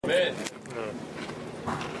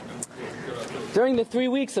During the 3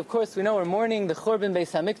 weeks, of course, we know we're mourning the Churban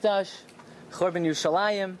Beis Hamikdash, Churban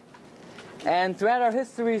Yerushalayim, and throughout our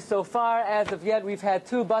history so far, as of yet, we've had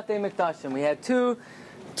 2 Batei Mikdashim. We had two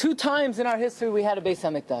times in our history we had a Beis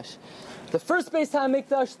Hamikdash. The first Beis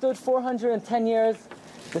Hamikdash stood 410 years.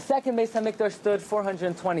 The second Beis Hamikdash stood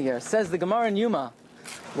 420 years. Says the Gemara in Yuma,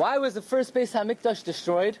 why was the first Beis Hamikdash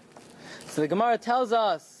destroyed? So the Gemara tells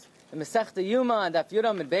us in Masechta Yuma and Daf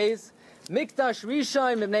Yudam and Beis, Mikdash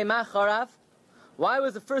Rishon Mipnei Macharav. Why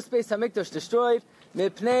was the first Beis Hamikdash destroyed?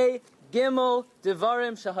 Mipnei Gimel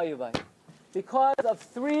Devarim Shahayubai. Because of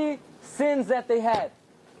 3 sins that they had.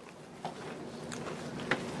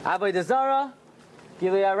 Avodah Zarah,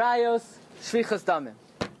 Gilui Arayos, Shvichas Damim.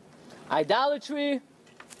 Idolatry,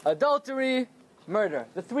 adultery, murder.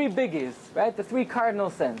 The 3 biggies, right? The 3 cardinal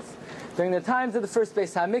sins. During the times of the first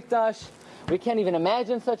Beis Hamikdash, we can't even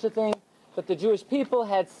imagine such a thing, but the Jewish people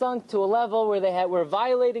had sunk to a level where they were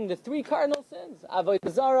violating the 3 cardinal sins. Avodah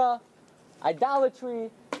Zarah, idolatry,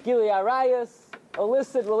 Gilui Arayos,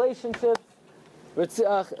 illicit relationships,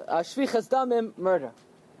 Shvichas Damim, murder.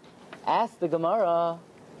 Ask the Gemara,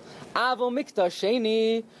 Avo Mikdash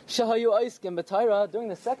Sheni Shahayu Oiskim B'Torah. During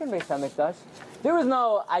the second Beis Hamikdash, there was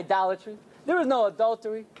no idolatry, there was no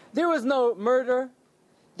adultery, there was no murder.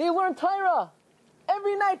 They learned Torah.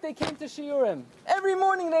 Every night they came to Shiurim. Every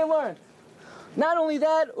morning they learned. Not only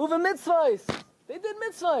that, Uva mitzvahs. They did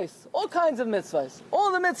mitzvahs, all kinds of mitzvahs,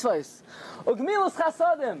 all the mitzvahs. Ugmilos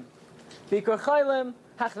chasadim, Bikur Chaylim,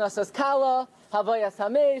 Hachnasas Kala, Havayas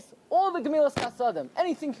Hameis, all the Gemilas chasadim,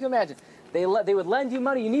 anything you can imagine. They would lend you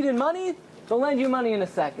money. You needed money, they'll lend you money in a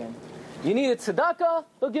second. You needed tzedakah,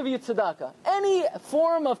 they'll give you tzedakah. Any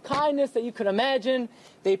form of kindness that you could imagine,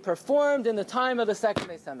 they performed in the time of the second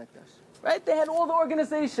Beis Hamikdash. Right? They had all the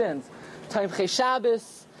organizations. Taimchei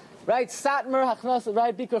Shabbos, right? Satmar, Hachnas,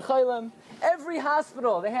 right? Bikur Chaylim. Every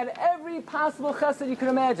hospital, they had every possible chesed you could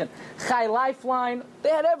imagine. Chai Lifeline, they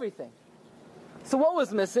had everything. So what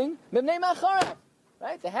was missing? Mibnei Macharav.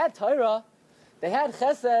 Right? They had Torah, they had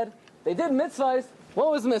chesed, they did mitzvahs.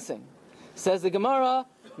 What was missing? Says the Gemara,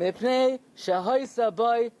 Mipnei Shahoisa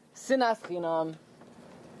Boy Sinas Chinam.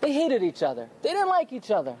 They hated each other. They didn't like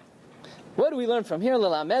each other. What do we learn from here?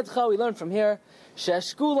 L'lamedcha, we learn from here,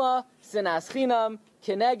 Sheshkula Sinas Chinam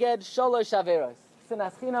Keneged Sholosh Averos.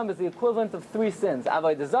 Sinas Chinam is the equivalent of 3 sins.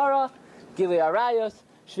 Avodah Zarah, Gilui Arayos,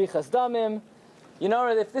 Shvichas Damim. You know,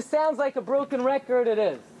 if this sounds like a broken record, it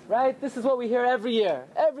is. Right? This is what we hear every year.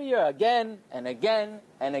 Every year, again, and again,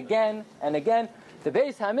 and again, and again. The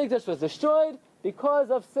Beis Hamikdash was destroyed because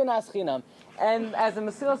of Sinas Chinam. And as the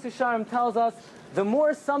Mesilas Yesharim tells us, the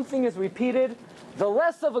more something is repeated, the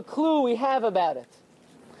less of a clue we have about it.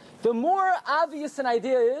 The more obvious an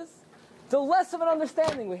idea is, the less of an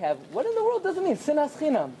understanding we have. What in the world does it mean? Sinas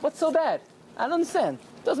Chinam. What's so bad? I don't understand.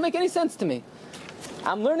 It doesn't make any sense to me.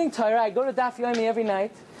 I'm learning Torah. I go to Daf Yomi every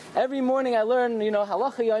night. Every morning I learn,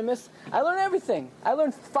 halacha yomis. I learn everything. I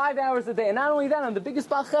learn 5 hours a day. And not only that, I'm the biggest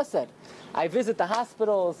Baal Chesed. I visit the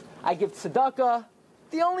hospitals. I give tzedakah.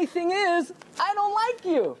 The only thing is, I don't like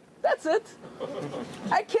you. That's it.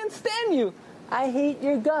 I can't stand you. I hate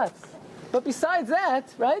your guts. But besides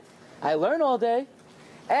that, right, I learn all day.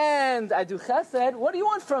 And I do chesed. What do you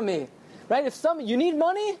want from me? Right? If you need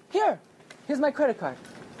money, here's my credit card.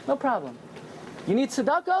 No problem. You need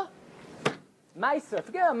tzedakah? Meiser,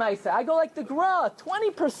 forget about Meiser. I go like the Gra,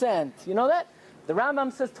 20%. You know that? The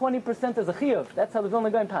Rambam says 20% is a chiyuv. That's how the Vilna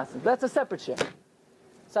Gaon passes. That's a separate share.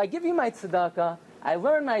 So I give you my tzedakah. I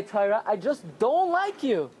learn my Torah. I just don't like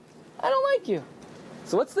you. I don't like you.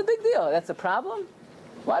 So what's the big deal? That's a problem?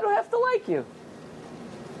 Why do I have to like you?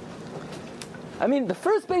 I mean, the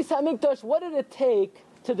first Beis Hamikdash, what did it take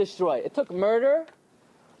to destroy? It took murder,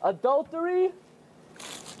 adultery,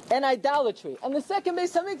 and idolatry. And the second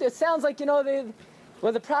Beis Hamikdash, it sounds like,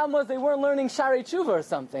 the problem was they weren't learning Shari Tshuva or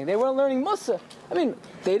something. They weren't learning Musa. I mean,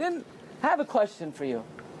 they didn't have a question for you.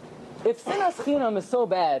 If Sinas Chinam is so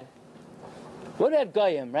bad, what about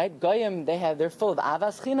Goyim, right? Goyim, they're full of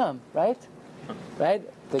Avas Chinam, right? Right?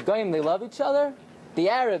 The Goyim, they love each other. The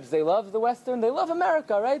Arabs, they love the Western, they love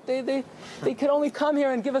America, right? They could only come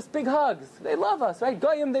here and give us big hugs. They love us, right?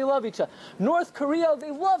 Goyim, they love each other. North Korea,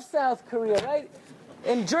 they love South Korea, right?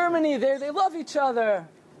 In Germany, they love each other,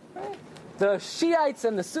 right? The Shiites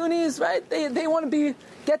and the Sunnis, right? They want to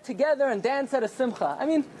get together and dance at a simcha. I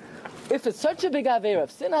mean, if it's such a big avera,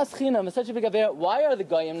 if Sinas Chinam is such a big avera, why are the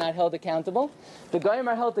Goyim not held accountable? The Goyim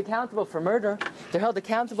are held accountable for murder. They're held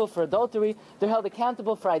accountable for adultery. They're held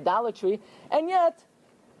accountable for idolatry. And yet,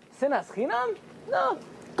 Sinas Chinam? No.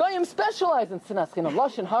 Goyim specialize in Sinas Chinam.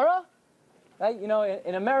 Lashon Hara, right?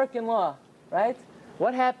 In American law, right?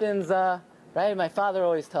 what happens, right? My father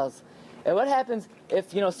always tells, what happens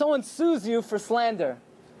if, someone sues you for slander?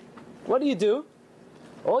 What do?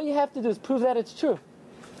 All you have to do is prove that it's true.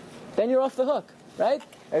 Then you're off the hook, right?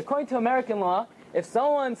 According to American law, if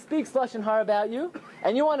someone speaks Lashon Hara about you,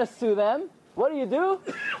 and you want to sue them, what do?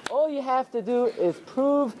 All you have to do is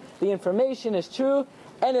prove the information is true,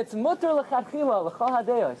 and it's mutter l'chadchila, l'chol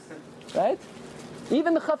hadeyos, right?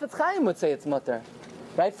 Even the Chafetz Chaim would say it's mutter,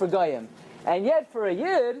 right, for Goyim. And yet for a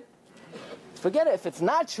Yid, forget it, if it's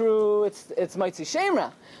not true, it's Maitzi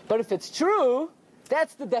Shemra. But if it's true,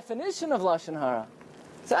 that's the definition of Lashon Hara.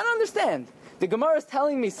 So I don't understand. The Gemara is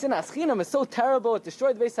telling me Sinas Chinam is so terrible, it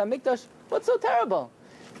destroyed the Beis HaMikdash. What's so terrible?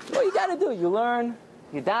 What you got to do? You learn,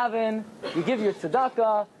 you daven, you give your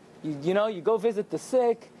tzedakah, you go visit the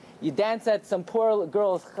sick, you dance at some poor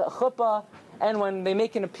girl's chuppah, and when they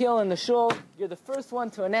make an appeal in the shul, you're the first one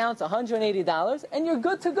to announce $180, and you're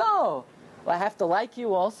good to go. Well, I have to like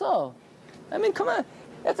you also. I mean, come on.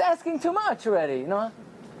 That's asking too much already,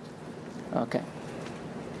 Okay.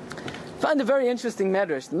 I find a very interesting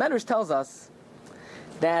medrash. The medrash tells us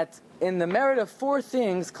that in the merit of 4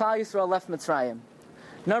 things, Klal Yisrael left Mitzrayim.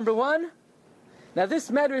 Number 1, now this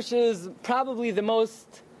medrash is probably the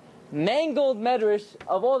most mangled medrash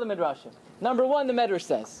of all the midrashim. Number 1, the medrash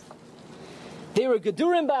says, they were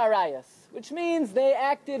gedurim ba'arayas, which means they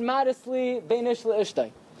acted modestly beinish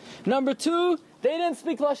le'ishtay. Number 2, they didn't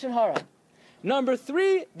speak Lashon Hara. Number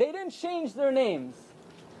 3, they didn't change their names.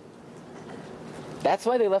 That's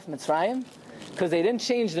why they left Mitzrayim? Because they didn't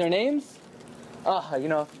change their names?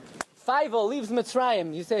 Feivel leaves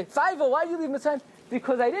Mitzrayim. You say, Feivel, why did you leave Mitzrayim?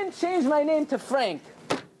 Because I didn't change my name to Frank.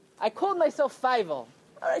 I called myself Feivel. All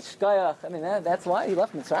right, shkayach. I mean, that's why he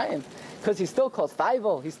left Mitzrayim. Because he's still called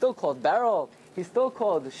Feivel. He's still called Beryl. He's still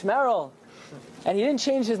called Shmerel. And he didn't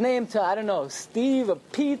change his name to, I don't know, Steve or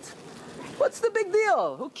Pete. What's the big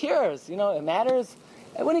deal? Who cares? It matters.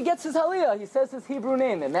 And when he gets his Aliyah, he says his Hebrew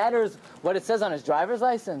name. It matters what it says on his driver's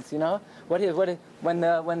license, when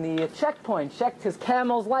the checkpoint checked his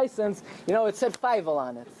camel's license, it said Feivel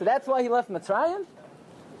on it. So that's why he left Mitzrayim?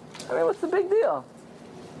 I mean, what's the big deal?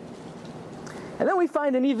 And then we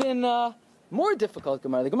find an even more difficult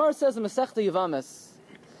Gemara. The Gemara says in Masechta Yevamos,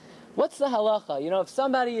 what's the halacha? If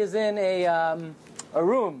somebody is in a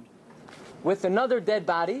room with another dead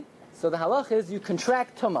body, so the halacha is you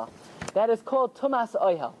contract tumah. That is called tumas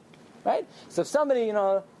oyhel, right? So if somebody,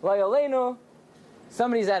 loyalenu,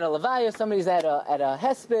 somebody's at a levaya, somebody's at a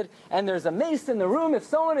hesped, and there's a mace in the room, if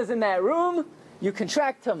someone is in that room, you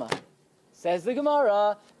contract tumah. Says the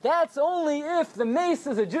Gemara, that's only if the mace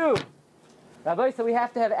is a Jew. Rabbi said we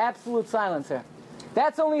have to have absolute silence here.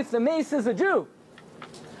 That's only if the mace is a Jew.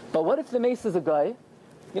 But what if the mace is a guy?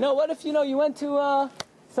 What if, you went to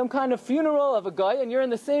some kind of funeral of a guy, and you're in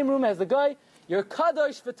the same room as the guy, you're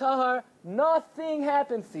kadosh v'tahar, nothing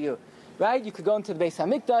happens to you, right? You could go into the Beis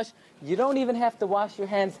HaMikdash, you don't even have to wash your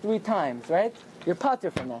hands 3 times, right? You're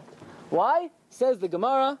pater from that. Why? Says the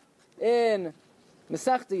Gemara in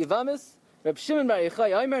Masechta Yevamos, Reb Shimon bar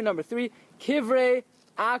Yochai Omer, number 3, Kivrei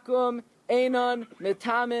akum einon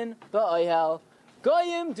mitamin ba'ohel.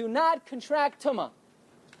 Goyim do not contract tumah.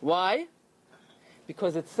 Why?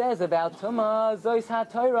 Because it says about tumah, zois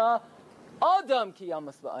ha-Torah, adam ki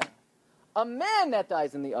yamas ba'ohel. A man that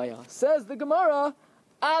dies in the ayah. Says the Gemara,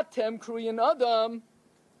 atem kruyin adam.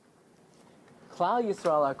 Klal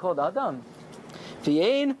Yisrael are called adam.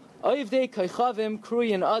 V'yein oivdei koichavim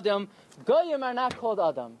kruyin adam. Goyim are not called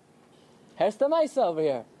adam. Here's the Maisa over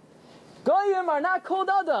here. Goyim are not called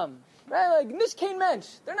adam. Right? Like nishkein mensch.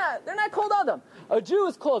 They're not called adam. A Jew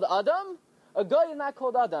is called adam. A Goy is not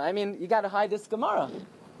called adam. I mean, you got to hide this Gemara.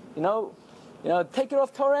 Take it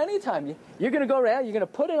off Torah anytime. You're going to go around, you're going to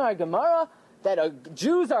put in our Gemara that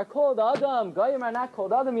Jews are called Adam, Goyim are not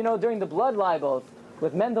called Adam, during the blood libels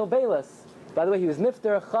with Mendel Bayless. By the way, he was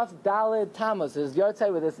Nifter Chaf Daled Tammuz. His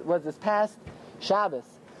yahrzeit was this past Shabbos.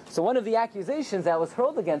 So one of the accusations that was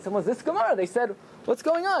hurled against him was this Gemara. They said, what's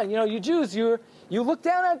going on? You Jews, you look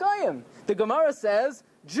down on Goyim. The Gemara says,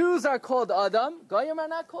 Jews are called Adam, Goyim are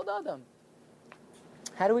not called Adam.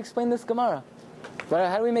 How do we explain this Gemara?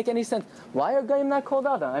 How do we make any sense? Why are Goyim not called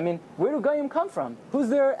Adam? I mean, where do Goyim come from? Who's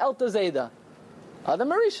their Elta Zayda? Adam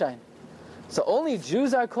Arishain. So only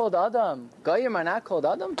Jews are called Adam. Goyim are not called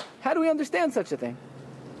Adam? How do we understand such a thing?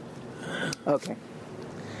 Okay.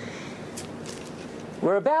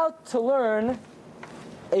 We're about to learn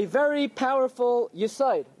a very powerful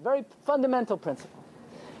yesod, very fundamental principle.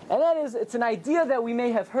 And that is, it's an idea that we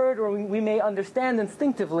may have heard or we may understand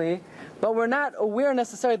instinctively, but we're not aware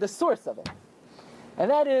necessarily of the source of it. And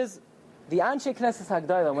that is, the Anshe Knesset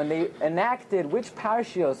Hagdala, when they enacted which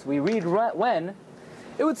parshios we read when,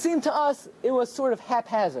 It would seem to us it was sort of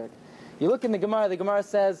haphazard. You look in the Gemara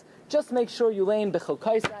says, just make sure you lane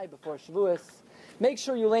B'chokaisai before Shavuos, make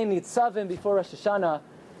sure you lane Nitzavim before Rosh Hashanah.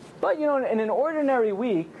 But in an ordinary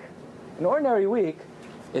week,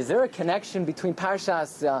 is there a connection between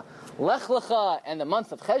Parshas Lech Lecha and the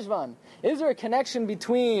month of Cheshvan? Is there a connection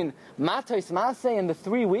between Matos Maseh and the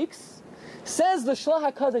 3 weeks? Says the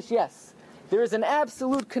Shlach HaKadosh, yes. There is an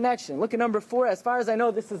absolute connection. Look at number 4. As far as I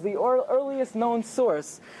know, this is the earliest known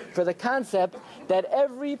source for the concept that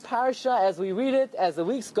every parsha, as we read it, as the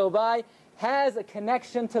weeks go by, has a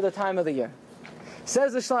connection to the time of the year.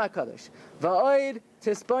 Says the Shlach HaKadosh, Va'oid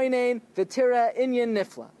tispoinein v'tira inyan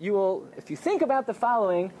nifla. You will, if you think about the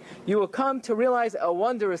following, you will come to realize a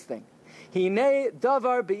wondrous thing. Hinei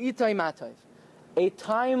davar be'itay matayv. A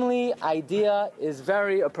timely idea is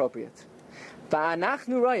very appropriate.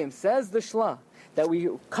 Va'anachnu rayim, says the Shla, that we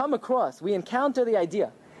come across, we encounter the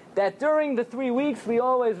idea that during the 3 weeks we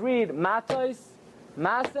always read Matos,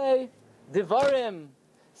 Maseh, Devarim.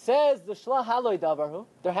 Says the Shla Haloi Davarhu.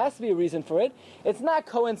 There has to be a reason for it. It's not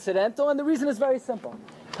coincidental, and the reason is very simple.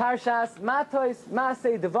 Parshas Matos,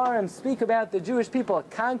 Maseh, Devarim speak about the Jewish people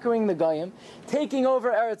conquering the Goyim, taking over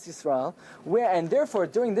Eretz Yisrael, and therefore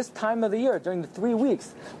during this time of the year, during the 3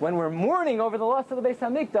 weeks, when we're mourning over the loss of the Beis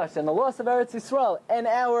HaMikdash and the loss of Eretz Yisrael and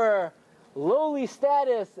our lowly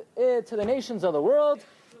status to the nations of the world,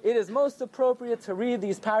 it is most appropriate to read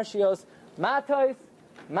these Parshios Matos,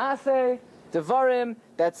 Maseh, Devarim,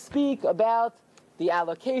 that speak about the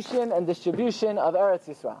allocation and distribution of Eretz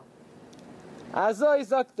Yisrael. This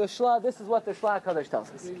is what the Shlach HaKadosh tells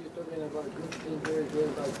us.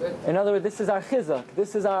 In other words, this is our chizuk,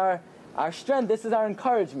 this is our strength, this is our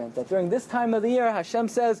encouragement, that during this time of the year, Hashem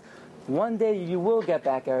says, one day you will get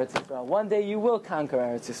back Eretz Yisrael, one day you will conquer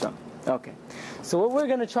Eretz Yisrael. Okay, so what we're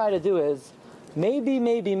going to try to do is, maybe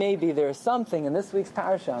there is something in this week's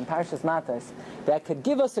parasha, in Parshas Matos, that could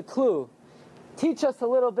give us a clue, teach us a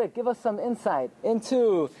little bit, give us some insight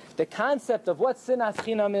into the concept of what Sinas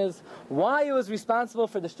Chinam is, why it was responsible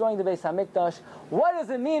for destroying the Beis HaMikdash, what does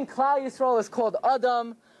it mean Klal Yisrael is called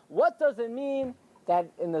Adam, what does it mean that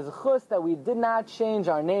in the Zechus that we did not change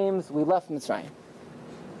our names, we left Mitzrayim.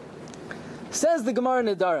 Says the Gemara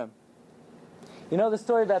Nedarim. You know the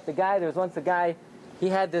story about the guy, there was once a guy, he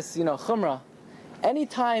had this, chumrah.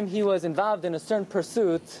 Anytime he was involved in a certain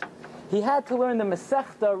pursuit, he had to learn the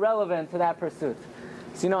Masechta relevant to that pursuit.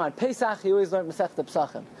 So, on Pesach, he always learned Masechta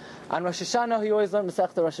Pesachim. On Rosh Hashanah, he always learned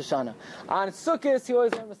Masechta Rosh Hashanah. On Sukkot, he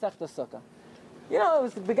always learned Masechta Sukkah. It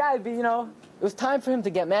was the guy, it was time for him to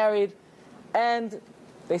get married, and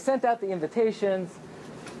they sent out the invitations.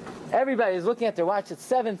 Everybody is looking at their watch. It's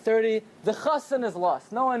 7:30. The chassan is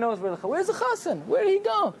lost. No one knows where's the chassan? Where did he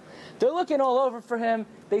go? They're looking all over for him.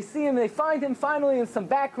 They see him. They find him finally in some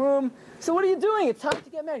back room. So what are you doing? It's time to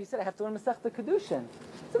get married. He said, I have to learn Masechta Kedushin.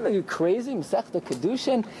 Are you crazy? Masechta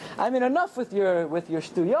Kedushin? I mean, enough with your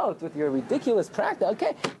shtuyot, with your ridiculous practice.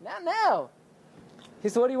 Okay, now. He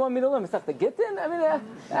said, what do you want me to learn? Masechta Gittin? I mean, I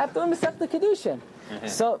have to learn Masechta Kedushin.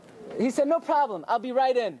 So he said, no problem. I'll be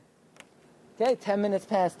right in. Okay, 10 minutes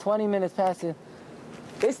passed, 20 minutes passed.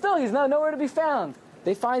 He's nowhere to be found.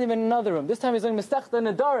 They find him in another room. This time he's doing Masechta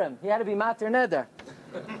Nedarim. He had to be Matir Neder.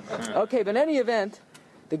 Okay, but in any event,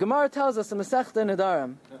 the Gemara tells us in Masechta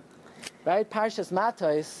Nedarim, right? Parshas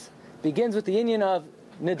Matos begins with the inyan of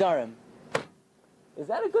Nedarim. Is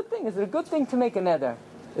that a good thing? Is it a good thing to make a neder?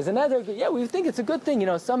 Is a neder good? Yeah, we think it's a good thing.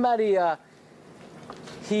 Somebody,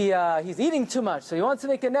 he's eating too much, so he wants to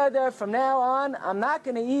make a neder. From now on, I'm not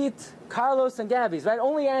going to eat Carlos and Gabby's, right?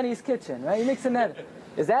 Only Annie's kitchen, right? He makes a neder.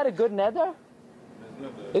 Is that a good neder?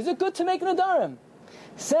 Is it good to make nedarim?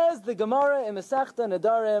 Says the Gemara in Masechta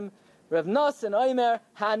Nedarim, Rav Nos and Omer,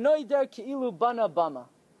 Hanoider Keilu Bana Bama.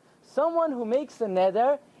 Someone who makes a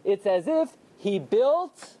neder, it's as if he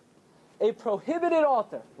built a prohibited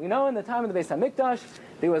altar. We know in the time of the Beis HaMikdash,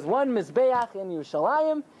 there was one Mizbeach in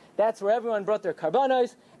Yerushalayim. That's where everyone brought their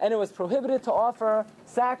karbanos, and it was prohibited to offer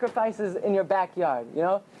sacrifices in your backyard.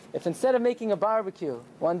 If instead of making a barbecue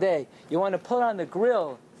one day, you want to put on the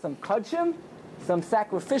grill some kudshim, some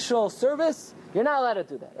sacrificial service, you're not allowed to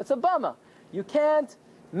do that. It's a bama. You can't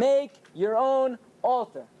make your own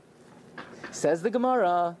altar. Says the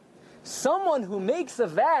Gemara, someone who makes a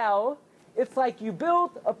vow, it's like you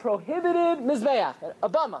built a prohibited mizbeach, a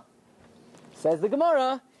bama. Says the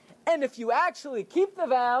Gemara, and if you actually keep the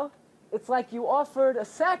vow, it's like you offered a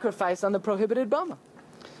sacrifice on the prohibited bama.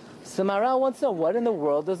 So Maral wants to know, what in the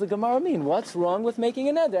world does the Gemara mean? What's wrong with making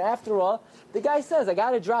a neder? After all, the guy says, I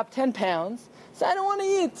got to drop 10 pounds, so I don't want to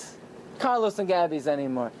eat Carlos and Gabby's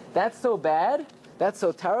anymore. That's so bad? That's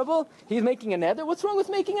so terrible? He's making a neder? What's wrong with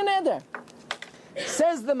making a neder?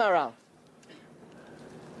 Says the Maral.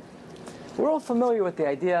 We're all familiar with the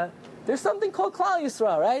idea. There's something called Klal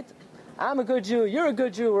Yisrael, right? I'm a good Jew, you're a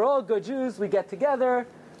good Jew, we're all good Jews, we get together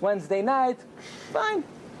Wednesday night. Fine.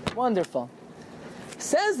 Wonderful.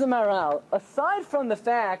 Says the Maral, aside from the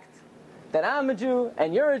fact that I'm a Jew,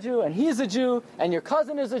 and you're a Jew, and he's a Jew, and your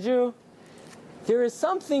cousin is a Jew, there is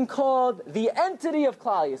something called the entity of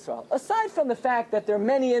Klal Yisrael. Aside from the fact that there are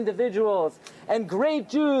many individuals, and great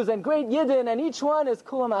Jews, and great Yidden, and each one is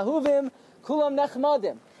Kulam Ahuvim, Kulam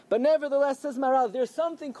Nechmadim. But nevertheless, says Maral, there's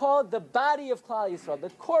something called the body of Klal Yisrael, the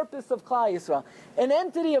corpus of Klal Yisrael, an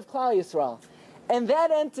entity of Klal Yisrael. And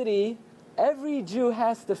that entity, every Jew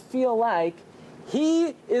has to feel like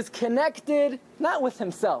he is connected, not with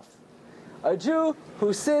himself. A Jew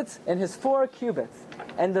who sits in his 4 cubits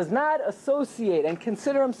and does not associate and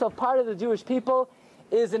consider himself part of the Jewish people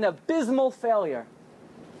is an abysmal failure.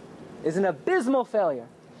 Is an abysmal failure.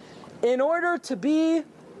 In order to be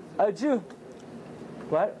a Jew,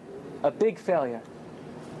 what? A big failure.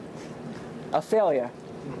 A failure.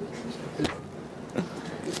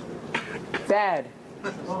 Bad.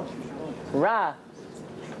 Ra.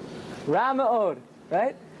 Ra ma'od.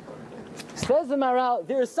 Right? Says the Maral,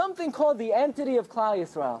 there is something called the entity of Klal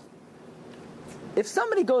Yisrael. If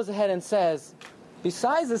somebody goes ahead and says,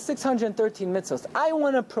 besides the 613 mitzvos, I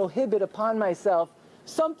want to prohibit upon myself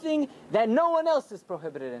something that no one else is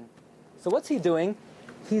prohibited in. So what's he doing?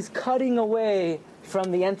 He's cutting away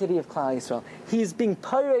from the entity of Klal Yisrael. He's being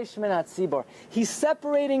paresh min hatzibor. He's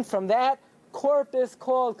separating from that corpus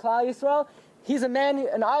called Klal Yisrael. He's an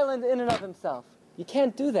island in and of himself. You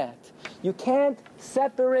can't do that. You can't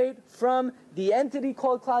separate from the entity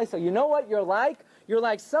called Klal Yisrael. You know what you're like? You're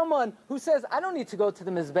like someone who says, I don't need to go to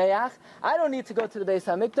the Mizbeach. I don't need to go to the Beis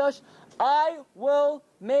HaMikdash. I will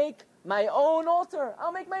make my own altar.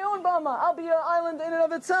 I'll make my own Bama. I'll be an island in and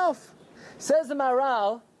of itself. Says the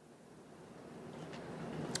Maral,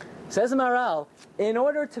 in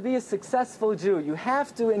order to be a successful Jew, you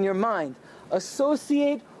have to, in your mind,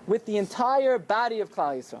 associate with the entire body of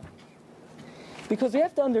Klal Yisrael. Because we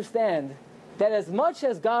have to understand that as much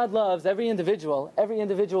as God loves every individual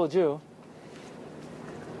Jew,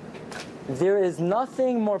 there is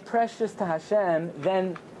nothing more precious to Hashem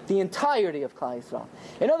than the entirety of Klal Yisrael.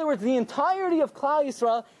 In other words, the entirety of Klal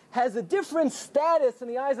Yisrael has a different status in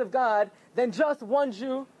the eyes of God than just one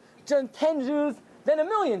Jew, just 10 Jews, than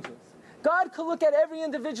 1,000,000 Jews. God could look at every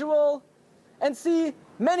individual and see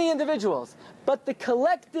many individuals, but the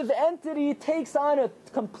collective entity takes on a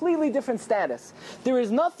completely different status. There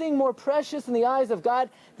is nothing more precious in the eyes of God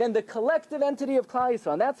than the collective entity of Klal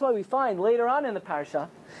Yisrael. And that's why we find later on in the parasha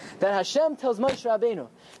that Hashem tells Moshe Rabbeinu,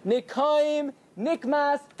 Nikaim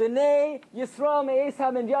Nikmas B'nei Yisrael Me'es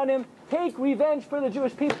HaMidyanim, take revenge for the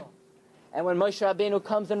Jewish people. And when Moshe Rabbeinu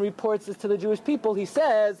comes and reports this to the Jewish people, he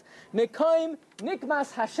says, Nikaim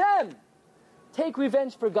Nikmas Hashem, take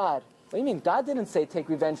revenge for God. What do you mean? God didn't say take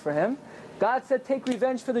revenge for him. God said take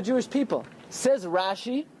revenge for the Jewish people. Says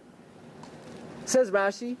Rashi,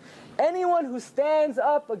 anyone who stands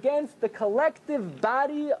up against the collective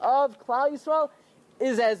body of Klal Yisrael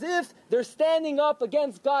is as if they're standing up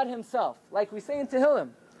against God himself. Like we say in Tehillim.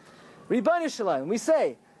 Ribono Shel Olam, we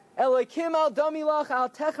say, Elokim al damilach al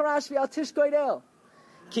techarash vi al tishkoidel.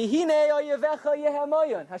 Ki hine oyevecha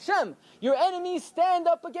yehemoyon. Hashem, your enemies stand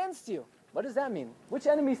up against you. What does that mean? Which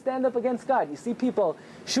enemies stand up against God? You see people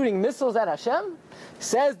shooting missiles at Hashem?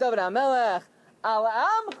 Says David HaMelech, Al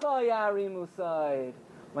amcha yarimu said.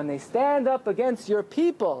 When they stand up against your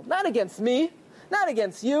people, not against me, not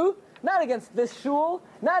against you, not against this shul,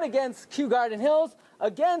 not against Kew Garden Hills,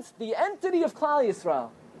 against the entity of Klal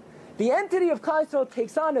Yisrael. The entity of Klal Yisrael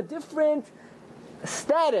takes on a different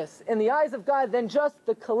status in the eyes of God than just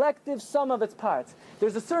the collective sum of its parts.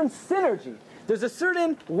 There's a certain synergy. There's a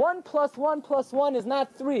certain 1 + 1 + 1 is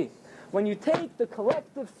not 3. When you take the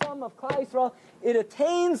collective sum of Klal Yisrael, it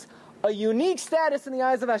attains a unique status in the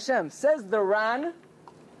eyes of Hashem. Says the Ran.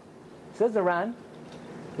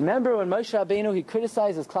 Remember when Moshe Rabbeinu, he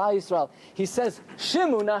criticizes Klal Yisrael. He says,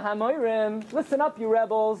 Shimu na hamoirim, listen up you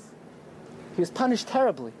rebels. He was punished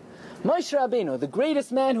terribly. Moshe Rabbeinu, the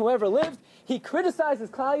greatest man who ever lived, he criticizes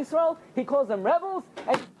Klal Yisrael, he calls them rebels,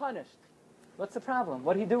 and he's punished. What's the problem?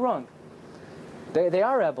 What did he do wrong? They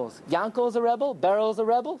are rebels. Yankel's a rebel, Beryl's a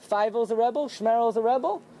rebel, Feivel's a rebel, Shmerel's a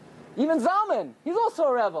rebel. Even Zalman, he's also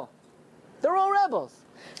a rebel. They're all rebels.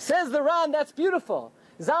 Says the Ran, that's beautiful.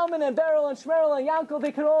 Zalman and Beryl and Shmerel and Yankel,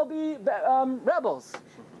 they could all be rebels.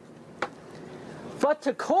 But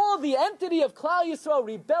to call the entity of Klal Yisrael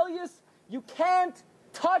rebellious, you can't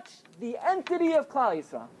touch the entity of Klal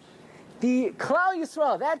Yisrael. The Klal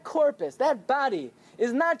Yisrael, that corpus, that body,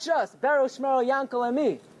 is not just Bero, Shmero, Yankel, and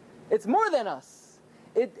me. It's more than us.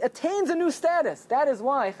 It attains a new status. That is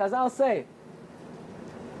why Chazal say,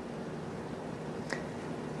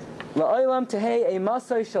 La'olam tehei a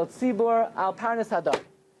masay shel tzibur al parnas hadar.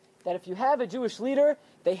 That if you have a Jewish leader,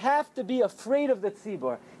 they have to be afraid of the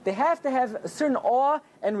tzibur. They have to have a certain awe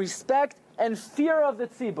and respect and fear of the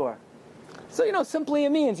tzibur. So, simply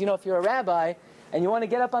it means, if you're a rabbi and you want to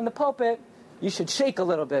get up on the pulpit, you should shake a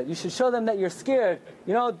little bit. You should show them that you're scared.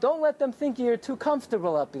 Don't let them think you're too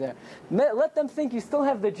comfortable up there. Let them think you still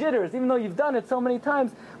have the jitters, even though you've done it so many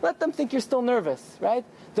times. Let them think you're still nervous, right?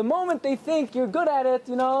 The moment they think you're good at it,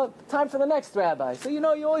 time for the next rabbi. So, you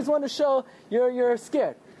always want to show you're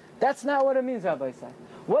scared. That's not what it means, Rabbi said.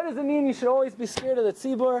 What does it mean you should always be scared of the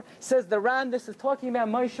tzibur? Says the Ran, this is talking about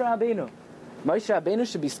Moshe Rabbeinu. Moshe Rabbeinu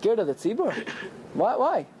should be scared of the tzibur.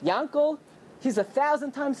 Why? Yankel, he's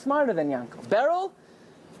 1,000 times smarter than Yankel. Beryl,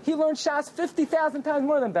 he learned Shas 50,000 times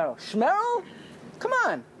more than Beryl. Shmerel, come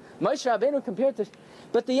on. Moshe Rabbeinu compared to...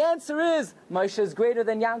 But the answer is, Moshe is greater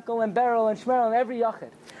than Yankel and Beryl and Shmerel and every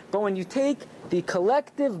Yachid. But when you take the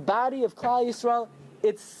collective body of Klal Yisrael,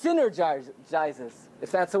 it synergizes,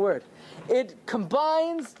 if that's a word. It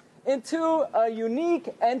combines into a unique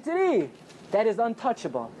entity that is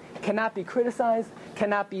untouchable. Cannot be criticized,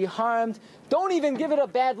 cannot be harmed. Don't even give it a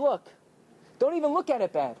bad look. Don't even look at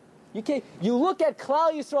it bad. You look at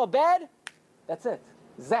Klal Yisrael bad, that's it.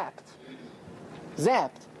 Zapped.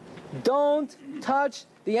 Don't touch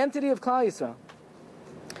the entity of Klal Yisrael.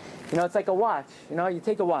 It's like a watch. You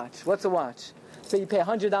take a watch. What's a watch? So you pay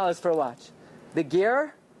 $100 for a watch. The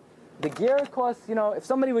gear costs, if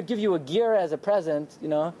somebody would give you a gear as a present,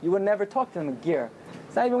 you would never talk to them a gear.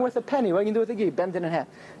 It's not even worth a penny. What are you going to do with the gear? Bend it in half.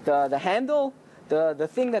 The handle, the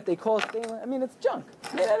thing that they call stainless, it's junk.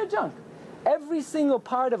 It's made out of junk. Every single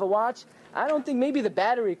part of a watch, I don't think, maybe the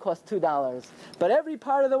battery costs $2, but every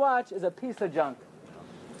part of the watch is a piece of junk.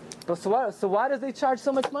 But so why does they charge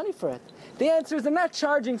so much money for it? The answer is they're not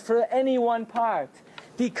charging for any one part.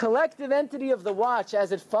 The collective entity of the watch,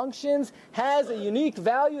 as it functions, has a unique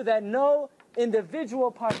value that no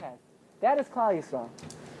individual part has. That is Klal Yisrael.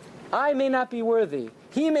 I may not be worthy.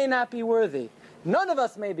 He may not be worthy. None of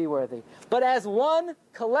us may be worthy. But as one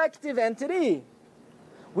collective entity,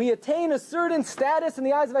 we attain a certain status in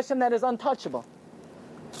the eyes of Hashem that is untouchable.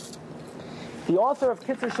 The author of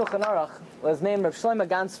Kitzur Shulchan Aruch was named Rav Shlomo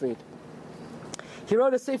Gansfried. He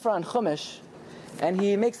wrote a sefer on Chumash, and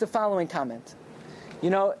he makes the following comment.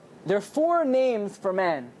 There are 4 names for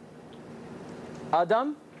man.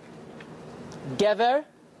 Adam, Gever,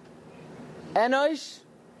 Enosh,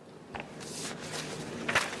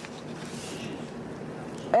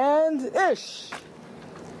 and Ish.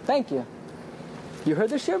 Thank you. You heard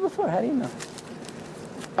this share before. How do you know?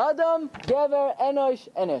 Adam, Gever, Enosh,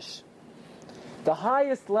 and Ish. The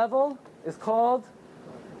highest level is called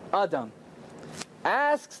Adam.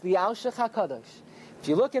 Asks the Alshich HaKadosh. If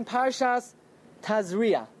you look in Parshas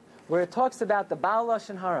Tazria, where it talks about the Baal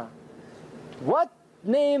Lashon Hara, what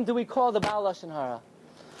name do we call the Baal Lashon Hara?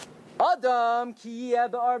 Adam ki yeh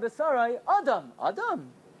be'ar b'sarai. Adam.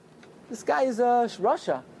 This guy is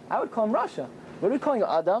Russia. I would call him Russia. What are we calling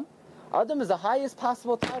Adam? Adam is the highest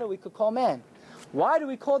possible title we could call man. Why do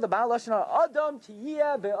we call the Baal Lashon Hara Adam ki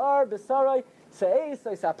yeh be'ar b'sarai se'ei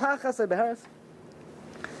se'apachas be'haras?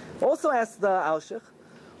 Also asks the Alshich,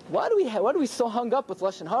 why do we so hung up with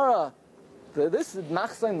Lashon Hara? This is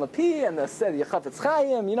Machzon Lapi and the Chafetz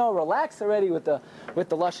Chaim. Relax already with the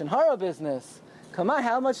Lashon Hara business. Come on,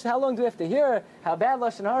 how long do we have to hear how bad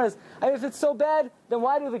Lashon Hara is? If it's so bad, then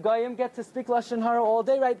why do the Goyim get to speak Lashon Hara all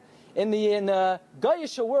day, right? In the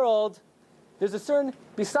Goyish world, there's a certain,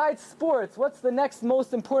 besides sports, what's the next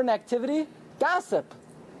most important activity? Gossip,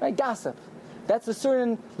 right? Gossip. That's a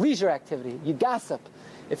certain leisure activity. You gossip.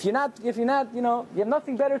 If you're not, you have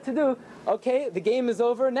nothing better to do. Okay, the game is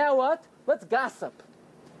over. Now what? Let's gossip,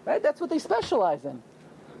 right? That's what they specialize in,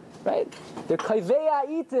 right? They're kaivei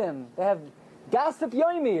ha'itim. They have gossip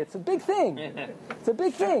yomi. It's a big thing. It's a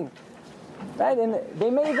big thing, right? And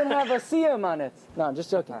they may even have a siyum on it. No, I'm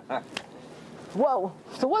just joking. Whoa.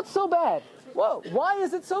 So what's so bad? Whoa. Why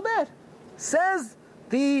is it so bad? Says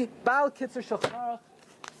the Baal Kitzur Shulchan Aruch,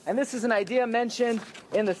 and this is an idea mentioned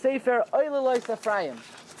in the Sefer Oilelois Ephraim.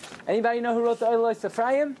 Anybody know who wrote the Oilelois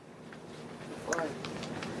Ephraim?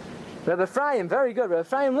 Rabbi Ephraim, very good. Rabbi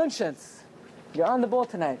Ephraim Linschitz. You're on the ball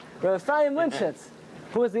tonight. Rabbi Ephraim Linschitz,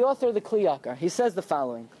 who is the author of the Kli Yakar. He says the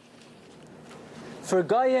following. For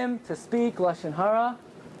Goyim to speak Lashon Hara,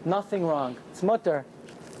 nothing wrong. It's mutter.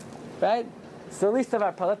 Right? It's the least of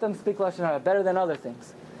our problem. Let them speak Lashon Hara, better than other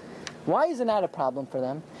things. Why is it not a problem for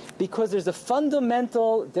them? Because there's a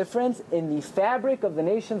fundamental difference in the fabric of the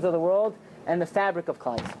nations of the world and the fabric of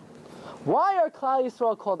Klal Yisrael. Why are Klal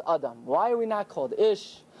Yisrael called Adam? Why are we not called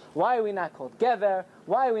Ish? Why are we not called Gever?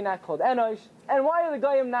 Why are we not called Enosh? And why are the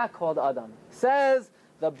Goyim not called Adam? Says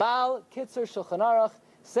the Baal Kitzur Shulchan Aruch,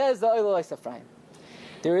 says the Oilo Ephraim.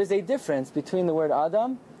 There is a difference between the word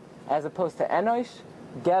Adam as opposed to Enosh,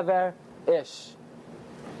 Gever, Ish.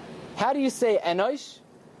 How do you say Enosh?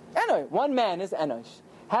 Enosh. One man is Enosh.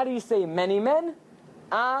 How do you say many men?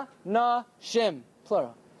 Anashim,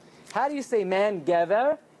 plural. How do you say man?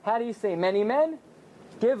 Gever. How do you say many men?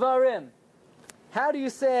 Givarim. How do you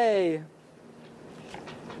say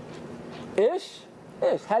Ish?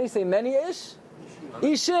 Ish. How do you say many Ish?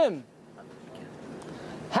 Ishim.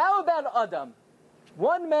 How about Adam?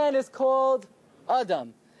 One man is called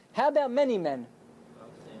Adam. How about many men?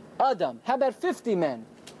 Adam. How about 50 men?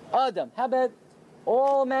 Adam. How about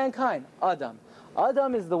all mankind? Adam.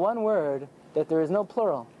 Adam is the one word that there is no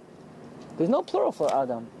plural. There's no plural for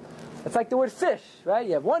Adam. It's like the word fish, right?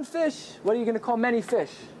 You have one fish. What are you going to call many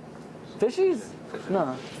fish? Fishies?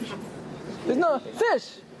 No. There's no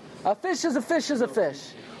fish. A fish is a fish is a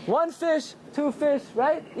fish. One fish, two fish,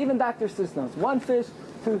 right? Even Dr. Seuss knows. One fish,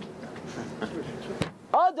 two.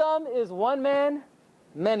 Adam is one man,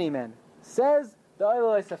 many men. Says the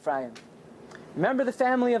Oilo Ephraim. Remember the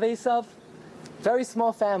family of Esav? Very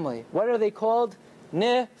small family. What are they called?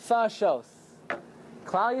 Nefashos.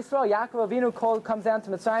 Klal Yisrael, Yaakov Avinu comes down to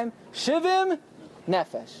Mitzrayim, Shivim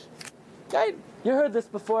Nefesh. Right? You heard this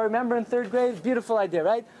before. Remember in 3rd grade? Beautiful idea,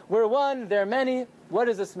 right? We're one, there are many. What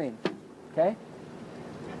does this mean? Okay?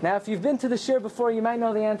 Now, if you've been to the shir before, you might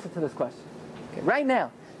know the answer to this question. Okay. Right now,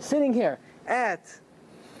 sitting here at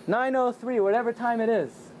 9:03, whatever time it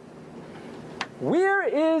is, where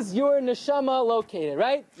is your neshama located,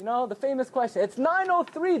 right? You know, the famous question. It's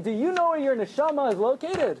 9:03. Do you know where your neshama is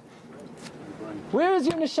located? Where is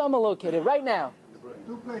your neshama located right now?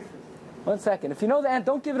 2 places. 1 second. If you know the answer,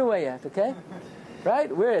 don't give it away yet, okay?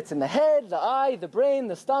 Right? Where? It's in the head, the eye, the brain,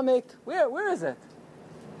 the stomach. Where is it?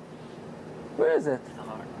 Where is it?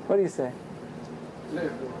 What do you say?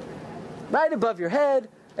 Right above your head,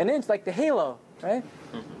 an inch, like the halo, right?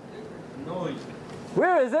 Noise.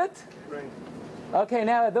 Where is it? Brain. Okay,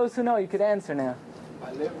 now those who know, you could answer now.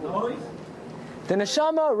 Noise. The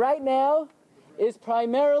neshama right now is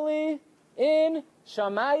primarily in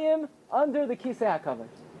Shamayim under the Kisei HaKavod.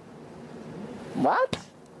 What?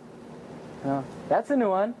 No, that's a new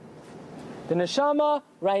one. The neshama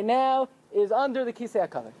right now is under the Kisei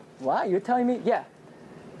HaKavod. What? You're telling me? Yeah.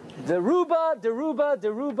 The ruba of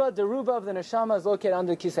the neshama is located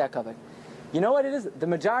under the Kisei HaKavod. You know what it is? The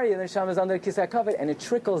majority of the neshama is under the Kisei HaKavod, and it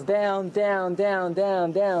trickles down,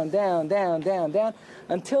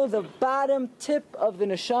 until the bottom tip of the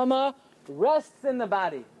neshama rests in the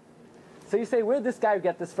body. So you say, where'd this guy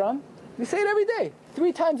get this from? You say it every day,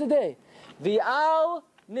 3 times a day. V'al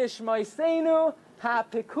nishmaisenu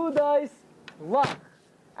ha'pekudais lach.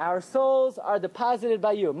 Our souls are deposited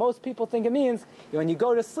by you. Most people think it means when you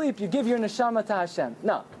go to sleep, you give your neshama to Hashem.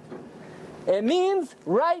 No. It means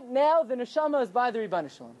right now the neshama is by the Ribbon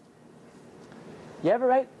Shalom. You ever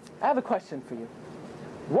right? I have a question for you.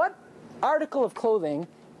 What article of clothing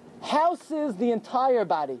houses the entire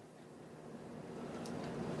body?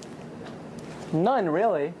 None,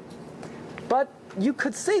 really. But you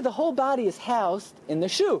could say the whole body is housed in the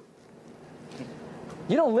shoe.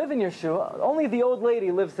 You don't live in your shoe. Only the old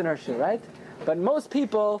lady lives in her shoe, right? But most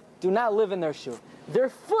people do not live in their shoe. Their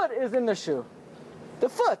foot is in the shoe. The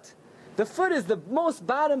foot. The foot is the most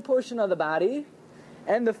bottom portion of the body,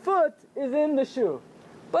 and the foot is in the shoe.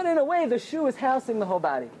 But in a way, the shoe is housing the whole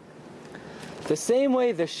body. The same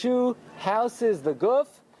way the shoe houses the guf,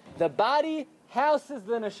 the body houses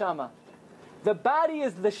the neshama. The body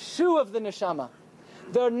is the shoe of the neshama.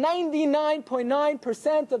 The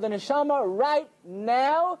 99.9% of the neshama right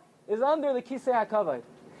now is under the Kisei HaKavod.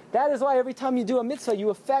 That is why every time you do a mitzvah, you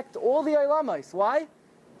affect all the olamos. Why?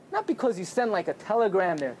 Not because you send like a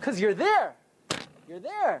telegram there, because you're there. You're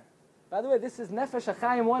there. By the way, this is Nefesh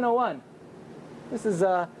HaChaim 101. This is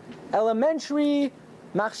elementary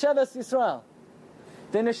Machshavas Yisrael.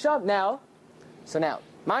 The neshama now,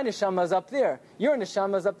 my neshama is up there. Your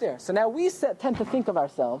neshama is up there. So now we tend to think of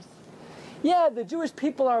ourselves, yeah, the Jewish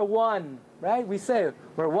people are one, right? We say,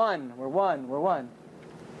 we're one, we're one, we're one.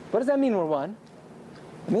 What does that mean, we're one?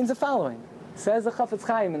 It means the following. Says the Chafetz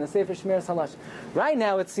Chaim in the Sefer Shmiras Halash. Right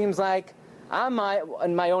now it seems like I'm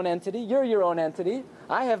my own entity, you're your own entity.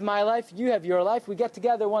 I have my life, you have your life. We get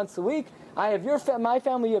together once a week. I have my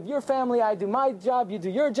family, you have your family. I do my job, you do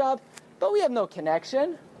your job. But we have no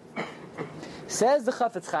connection. Says the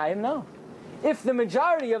Chafetz Chaim, no. If the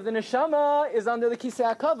majority of the neshama is under the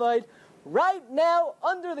Kisei HaKavod, right now,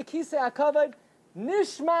 under the Kisei HaKavod,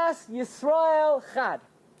 Nishmas Yisrael Chad.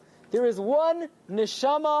 There is one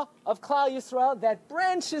neshama of Klal Yisrael that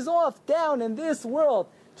branches off down in this world,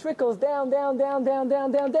 trickles down, down, down, down,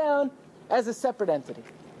 down, down, down, as a separate entity.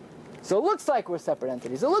 So it looks like we're separate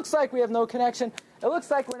entities. It looks like we have no connection. It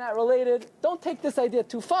looks like we're not related. Don't take this idea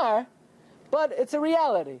too far, but it's a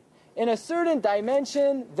reality. In a certain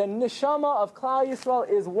dimension, the neshama of Klal Yisrael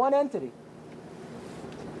is one entity.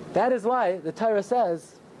 That is why the Torah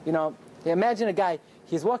says, imagine a guy,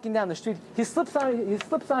 he's walking down the street, he slips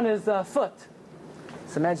on his foot.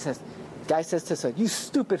 So imagine guy says to his foot, "You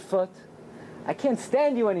stupid foot, I can't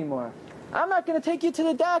stand you anymore. I'm not going to take you to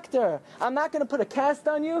the doctor. I'm not going to put a cast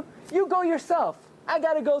on you. You go yourself. I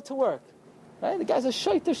got to go to work." Right? The guy's a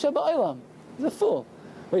shaitor shabba'ilam. He's a fool.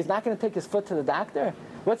 Well, he's not going to take his foot to the doctor?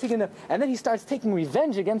 What's he going to... And then he starts taking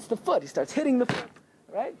revenge against the foot. He starts hitting the foot.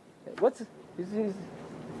 Right?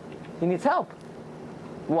 He needs help.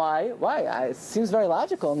 Why? It seems very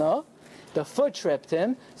logical, no? The foot tripped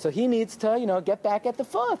him, so he needs to, get back at the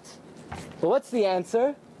foot. But what's the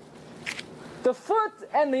answer? The foot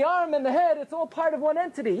and the arm and the head, it's all part of one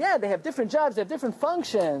entity. Yeah, they have different jobs, they have different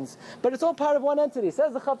functions, but it's all part of one entity.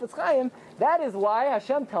 Says the Chafetz Chaim, that is why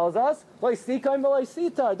Hashem tells us,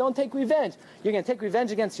 don't take revenge. You're going to take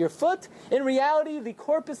revenge against your foot. In reality, the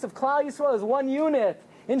corpus of Klal Yisrael is one unit.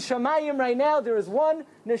 In Shamayim right now, there is one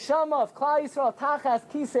neshama of Klal Yisrael, Tachas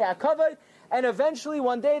Kisei HaKavod, and eventually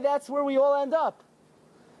one day that's where we all end up.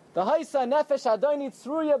 The Haisa Nefesh Adoni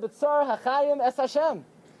Tzruya B'tzar HaChayim Es Hashem.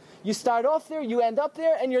 You start off there, you end up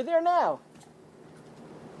there, and you're there now.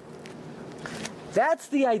 That's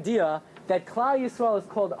the idea that Klal Yisrael is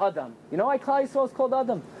called Adam. You know why Klal Yisrael is called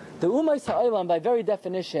Adam? The Ummah Ha'olam, by very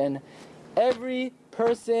definition, every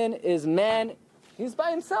person is man. He's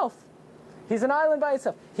by himself. He's an island by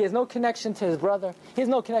himself. He has no connection to his brother. He has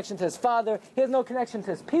no connection to his father. He has no connection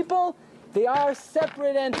to his people. They are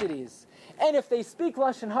separate entities. And if they speak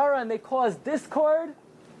Lashon Hara and they cause discord,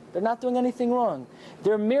 they're not doing anything wrong.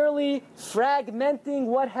 They're merely fragmenting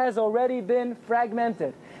what has already been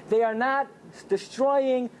fragmented. They are not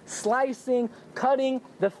destroying, slicing, cutting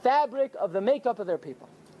the fabric of the makeup of their people.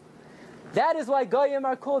 That is why Goyim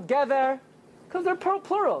are called Gever, because they're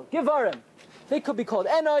plural, Givarim. They could be called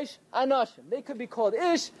Enosh, Anoshim. They could be called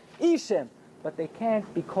Ish, Ishim. But they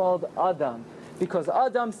can't be called Adam, because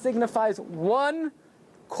Adam signifies one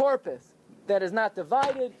corpus that is not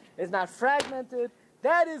divided, is not fragmented.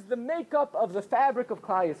 That is the makeup of the fabric of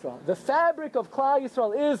Klal Yisrael. The fabric of Klal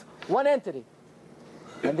Yisrael is one entity.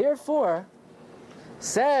 And therefore,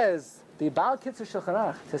 says the Baal Kitzur Shulchan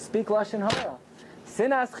Aruch, to speak Lashon Hara,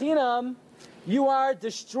 Sinas Chinam, you are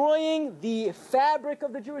destroying the fabric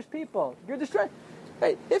of the Jewish people. You're destroying.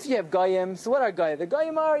 Right? If you have Goyim, so what are Goyim? The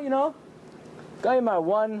Goyim are, Goyim are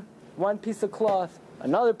one piece of cloth,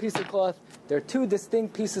 another piece of cloth. They're two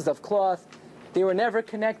distinct pieces of cloth. They were never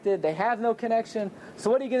connected. They have no connection. So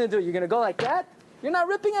what are you going to do? You're going to go like that? You're not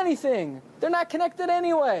ripping anything. They're not connected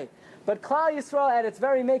anyway. But Klal Yisrael at its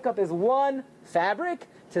very makeup is one fabric.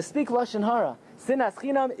 To speak Lashon Hara, Sinas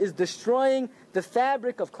Chinam is destroying the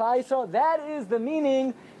fabric of Klal Yisrael. That is the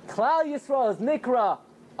meaning. Klal Yisrael is Nikra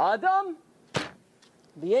Adam.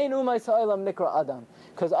 B'yein Ummah Ha'olam Nikra Adam.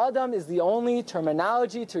 Because Adam is the only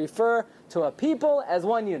terminology to refer to a people as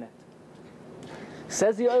one unit.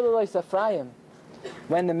 Says the Oilei Safraim,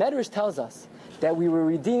 when the Medrash tells us that we were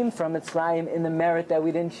redeemed from Mitzrayim in the merit that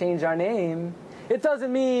we didn't change our name, it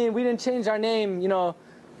doesn't mean we didn't change our name,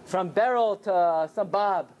 from Beryl to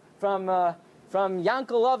Sabab, from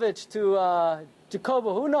Yankelovich to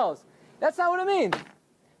Jacobo, who knows? That's not what it means.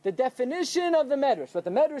 The definition of the Medrash, what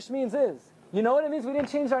the Medrash means is, you know what it means? We didn't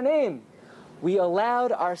change our name. We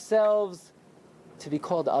allowed ourselves to be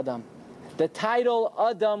called Adam. The title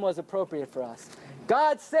Adam was appropriate for us.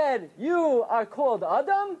 God said, you are called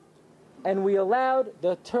Adam, and we allowed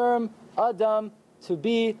the term Adam to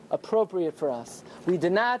be appropriate for us. We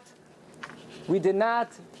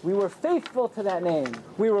were faithful to that name.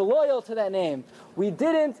 We were loyal to that name. We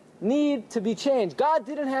didn't need to be changed. God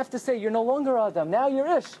didn't have to say, you're no longer Adam, now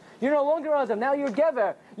you're Ish. You're no longer Adam, now you're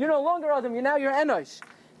Gever. You're no longer Adam, now you're Enosh.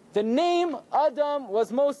 The name Adam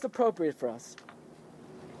was most appropriate for us.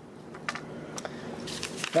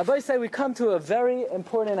 Rabbi say we come to a very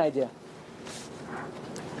important idea.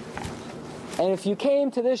 And if you came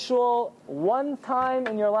to this shul one time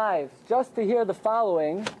in your life just to hear the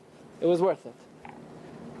following, it was worth it.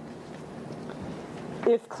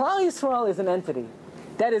 If Klal Yisrael is an entity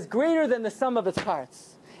that is greater than the sum of its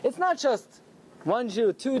parts, it's not just one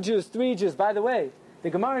Jew, two Jews, three Jews. By the way, the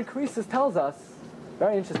Gemara in Krisis tells us,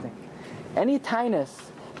 very interesting, Any tainus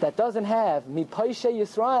that doesn't have mipaishe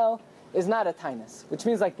Yisrael is not a tainus, which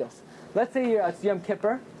means like this. Let's say it's Yom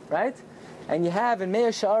Kippur, right? And you have in Mea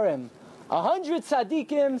Sha'arim 100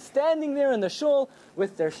 tzaddikim standing there in the shul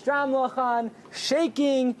with their stramlach on,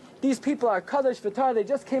 shaking. These people are Kadosh V'tar. They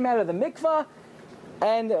just came out of the mikvah,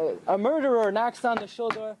 and a murderer knocks on the shul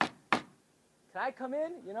door. Can I come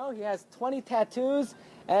in? You know, he has 20 tattoos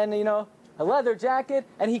and, you know, a leather jacket,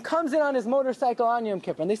 and he comes in on his motorcycle on Yom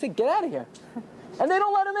Kippur. And they say, get out of here. And they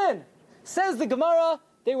don't let him in. Says the Gemara,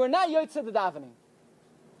 they were not yotze the davening.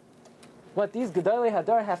 What, these Gedolei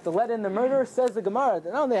Hadar have to let in the murderer? Says the Gemara.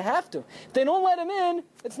 No, they have to. If they don't let him in,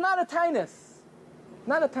 it's not a tainus.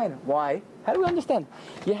 Not a tainus. Why? How do we understand?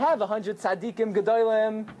 You have 100 tzaddikim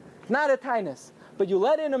Gedolim, not a tainus. But you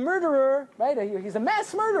let in a murderer, right? He's a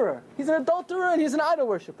mass murderer. He's an adulterer and he's an idol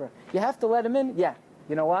worshiper. You have to let him in? Yeah.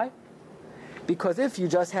 You know why? Because if you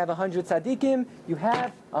just have 100 tzaddikim, you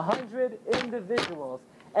have 100 individuals.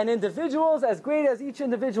 And individuals, as great as each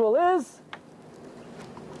individual is,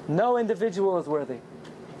 no individual is worthy.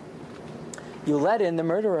 You let in the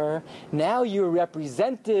murderer, now you're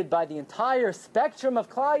represented by the entire spectrum of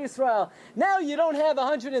Klal Yisrael. Now you don't have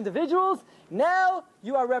 100 individuals, now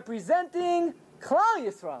you are representing Klal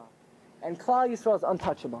Yisrael. And Klal Yisrael is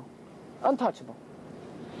untouchable. Untouchable.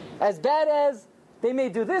 As bad as they may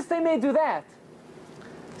do this, they may do that.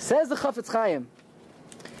 Says the Chafetz Chaim,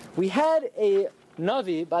 we had a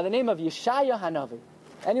Navi by the name of Yeshaya HaNavi.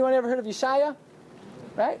 Anyone ever heard of Yeshaya?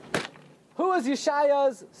 Right? Who was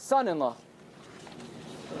Yeshaya's son-in-law?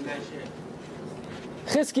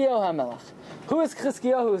 Chizkiyahu HaMelech. Who is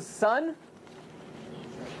Chizkiyahu's son?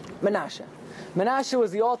 Menashe. Menashe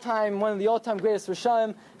was one of the all-time greatest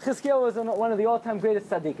Rishaim. Chizkiyahu was one of the all-time greatest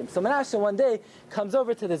tzaddikim. So Menashe one day comes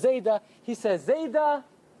over to the Zayda. He says, Zayda,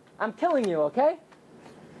 I'm killing you, okay?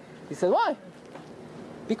 He said, why?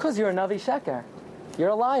 Because you're a Navi Sheker. You're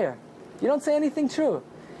a liar. You don't say anything true.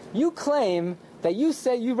 You claim that you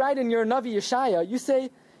write in your Navi Yeshaya, you say,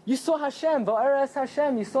 you saw Hashem, Va'eres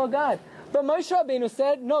Hashem, you saw God. But Moshe Rabbeinu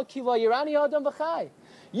said, no, Ki lo yirani Adam v'chai.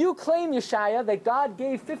 You claim, Yeshaya, that God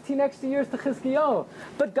gave 15 extra years to Chizkiyahu.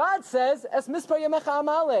 But God says, Es mispar yamecha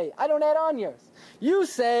amale, I don't add on years. You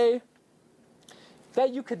say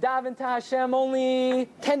that you could daven to Hashem only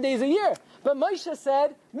 10 days a year. But Moshe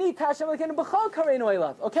said, Mi Hashem l'keinu b'chol kareinu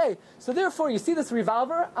elav. Okay, so therefore, you see this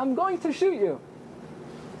revolver? I'm going to shoot you.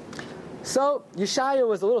 So Yeshaya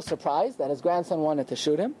was a little surprised that his grandson wanted to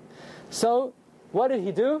shoot him. So what did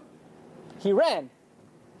he do? He ran.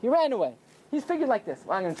 He ran away. He figured like this,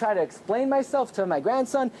 well, I'm going to try to explain myself to my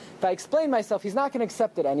grandson. If I explain myself, he's not going to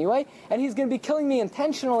accept it anyway, and he's going to be killing me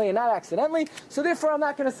intentionally and not accidentally, so therefore I'm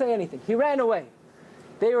not going to say anything. He ran away.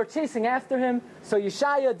 They were chasing after him, so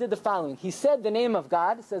Yeshaya did the following. He said the name of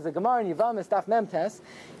God, says the Gemara in Yevamot Daf Memtes.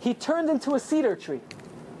 He turned into a cedar tree.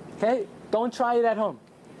 Okay? Don't try it at home.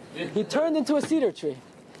 He turned into a cedar tree.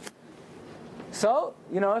 So,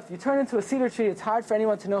 if you turn into a cedar tree, it's hard for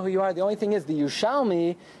anyone to know who you are. The only thing is, the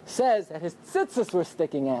Yerushalmi says that his tzitzis were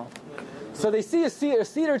sticking out. So they see a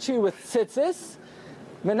cedar tree with tzitzis.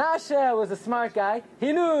 Menashe was a smart guy.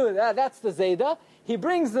 He knew that's the Zayda. He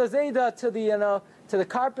brings the Zayda to the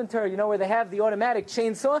carpenter, where they have the automatic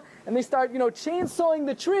chainsaw, and they start, chainsawing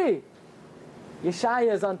the tree.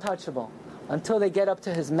 Yeshaya is untouchable until they get up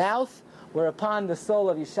to his mouth, whereupon the soul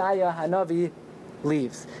of Yeshaya HaNavi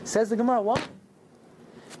leaves. Says the Gemara, why?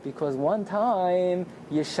 Because one time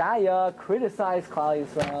Yeshaya criticized Klal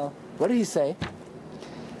Yisrael. What did he say?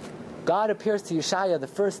 God appears to Yeshaya the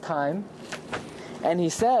first time, and he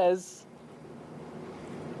appears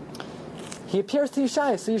to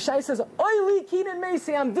Yeshaya. So Yeshaya says, Oili kinin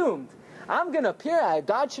meisi, I'm doomed. I'm going to appear,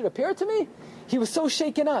 God should appear to me? He was so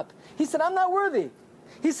shaken up. He said, I'm not worthy.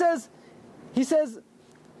 He says,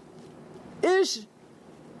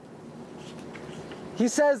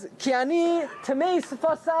 Ki ani tamei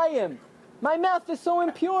sefasayim. My mouth is so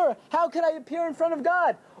impure. How could I appear in front of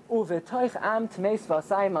God? Uvetoich am tamei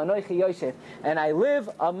sefasayim anochi yosef. And I live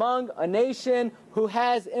among a nation who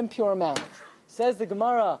has impure mouth. Says the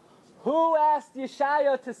Gemara, who asked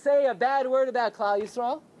Yeshaya to say a bad word about Klal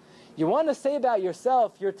Yisrael? You want to say about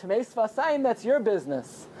yourself, you're tamei sefasayim, that's your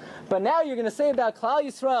business. But now you're going to say about Klal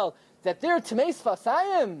Yisrael that they're tamei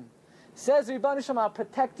sefasayim. Says Rebbeinu Shalom, I'll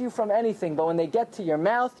protect you from anything, but when they get to your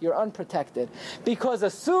mouth, you're unprotected. Because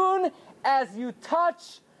as soon as you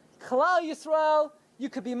touch Klal Yisrael, you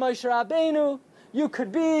could be Moshe Rabbeinu, you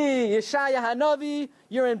could be Yeshaya HaNavi,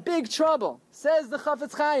 you're in big trouble. Says the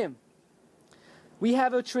Chafetz Chaim. We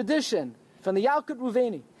have a tradition from the Yalkut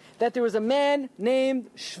Ruveni that there was a man named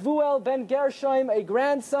Shvuel ben Gershom, a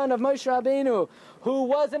grandson of Moshe Rabbeinu, who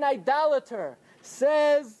was an idolater.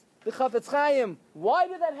 Says the Chafetz Chaim, why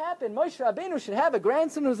did that happen? Moshe Rabbeinu should have a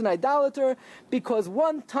grandson who's an idolater, because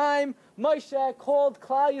one time Moshe called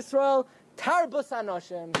Klal Yisrael Tarbus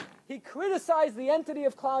Anoshim. He criticized the entity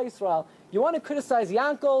of Klal Yisrael. You want to criticize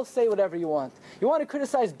Yankel, say whatever you want. You want to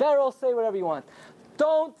criticize Beryl, say whatever you want.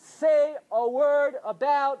 Don't say a word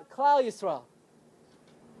about Klal Yisrael.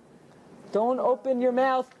 Don't open your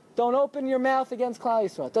mouth. Don't open your mouth against Klal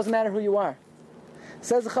Yisrael. It doesn't matter who you are.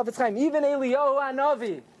 Says the Chafetz Chaim, even Eliyahu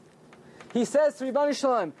Hanavi, he says to Ribbon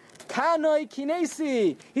Shalom, Kanoi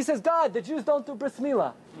Kinesi. He says, God, the Jews don't do bris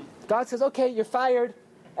milah. God says, okay, you're fired.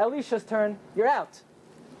 Elisha's turn. You're out.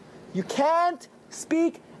 You can't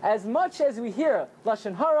speak as much as we hear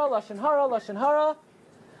Lashon Hara, Lashon Hara, Lashon Hara.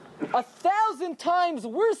 1,000 times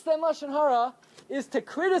worse than Lashon Hara is to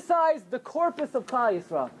criticize the corpus of Klal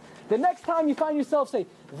Yisrael. The next time you find yourself say,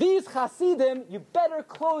 these Hasidim, you better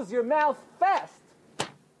close your mouth fast.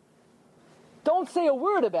 Don't say a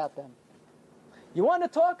word about them. You want to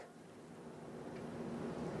talk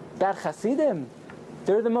about Hasidim?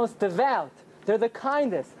 They're the most devout. They're the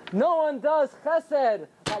kindest. No one does chesed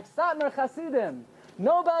like Satmar Hasidim.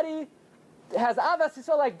 Nobody has Avas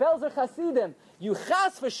Yisrael like Belzer Hasidim. You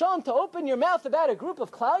chas v'shon to open your mouth about a group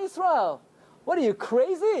of Klal Yisrael? What are you,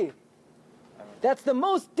 crazy? That's the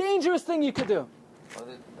most dangerous thing you could do.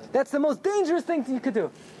 That's the most dangerous thing you could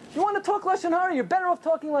do. You want to talk Lashon Hara, you're better off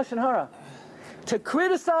talking Lashon Hara. To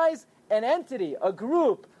criticize an entity, a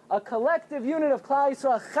group, a collective unit of Klal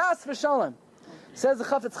Yisrael, chas v'shalom, says the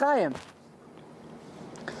Chafetz Chaim.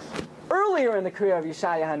 Earlier in the career of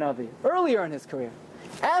Yeshaya Hanavi, earlier in his career,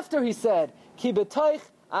 after he said, Ki b'toich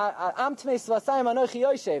am tmei svasayim anochi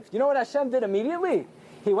yoshev, you know what Hashem did immediately?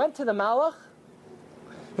 He went to the Malach,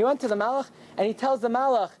 and he tells the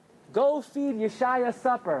Malach, go feed Yeshaya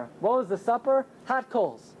supper. What was the supper? Hot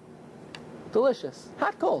coals. Delicious.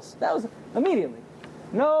 Hot coals. That was immediately.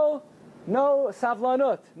 No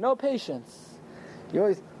savlanut, no patience.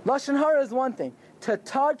 Lashon Hara is one thing. To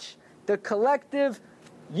touch the collective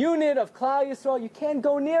unit of Klal Yisrael, you can't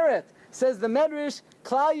go near it. Says the Medrash,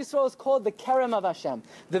 Klal Yisrael is called the Kerem of Hashem,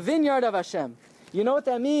 the vineyard of Hashem. You know what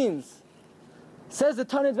that means? Says the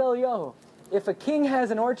Tanit V'Eliyahu, if a king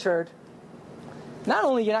has an orchard, not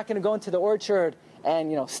only you're not going to go into the orchard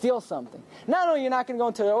and steal something, not only you're not going to go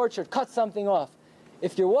into the orchard, cut something off.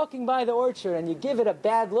 If you're walking by the orchard and you give it a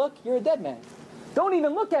bad look, you're a dead man. Don't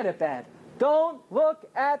even look at it bad. Don't look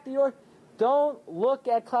at the orchard. Don't look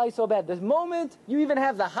at Klal Yisrael bad. The moment you even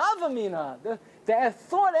have the Havamina, the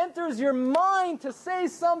thought enters your mind to say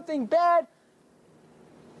something bad,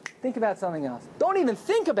 think about something else. Don't even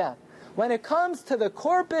think about it. When it comes to the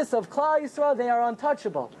corpus of Klal Yisrael, they are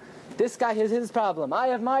untouchable. This guy has his problem. I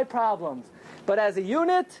have my problems. But as a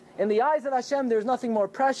unit, in the eyes of Hashem, there's nothing more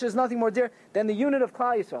precious, nothing more dear than the unit of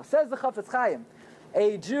Klal Yisrael. Says the Chafetz Chaim,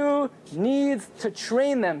 a Jew needs to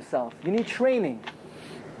train themselves. You need training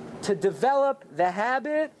to develop the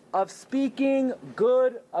habit of speaking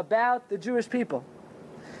good about the Jewish people.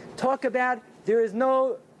 Talk about there is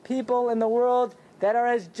no people in the world that are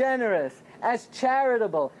as generous, as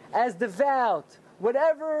charitable, as devout,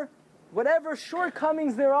 whatever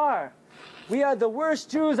shortcomings there are. We are the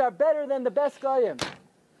worst Jews are better than the best Goyim.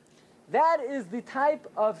 That is the type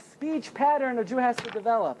of speech pattern a Jew has to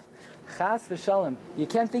develop. Chas v'shalom. You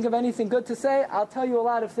can't think of anything good to say? I'll tell you a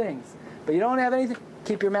lot of things. But you don't have anything?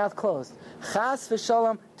 Keep your mouth closed. Chas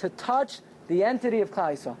v'shalom, to touch the entity of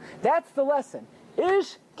Klal Yisrael. That's the lesson.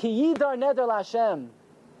 Ish ki yidar neder l'Hashem.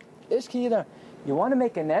 Ish ki yidar. You want to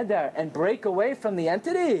make a neder and break away from the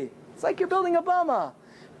entity? It's like you're building a bama.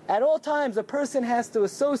 At all times, a person has to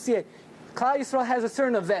associate. Klal Yisrael has a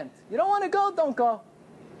certain event. You don't want to go, don't go.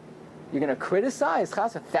 You're going to criticize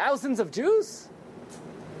thousands of Jews?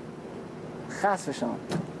 Chas v'shalom.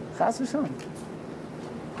 Chas v'shalom.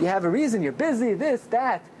 You have a reason, you're busy, this,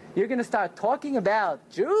 that. You're going to start talking about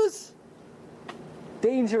Jews?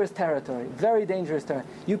 Dangerous territory. Very dangerous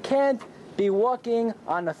territory. You can't be walking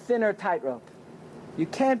on a thinner tightrope. You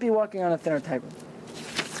can't be walking on a thinner tightrope.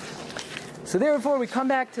 So therefore, we come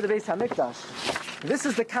back to the Beis HaMikdash. This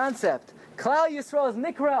is the concept. Klal Yisrael is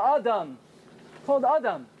Nikra Adam. Called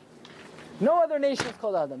Adam. No other nation is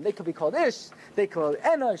called Adam. They could be called Ish. They could be called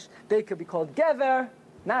Enosh. They could be called Gever.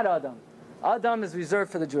 Not Adam. Adam is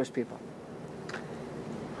reserved for the Jewish people.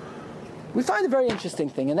 We find a very interesting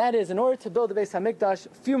thing, and that is, in order to build the Beis HaMikdash,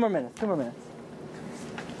 two more minutes.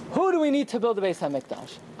 Who do we need to build the Beis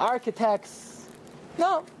HaMikdash? Architects?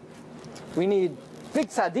 No. We need big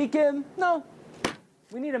tzaddikim? No.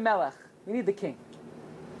 We need a melech. We need the king.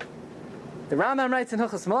 The Rambam writes in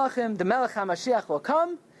Hilchos Malachim, the Melech HaMashiach will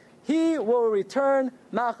come, he will return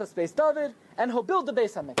Malchus Beis David, and he'll build the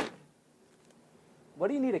Beis HaMikdash. What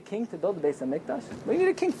do you need a king to build the Beis HaMikdash? What do you need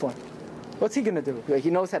a king for? What's he going to do? He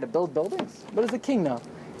knows how to build buildings? What does the king know?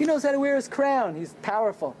 He knows how to wear his crown. He's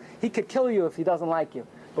powerful. He could kill you if he doesn't like you.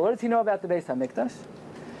 But what does he know about the Beis HaMikdash?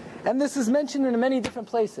 And this is mentioned in many different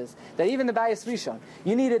places. That even the Bayis Rishon,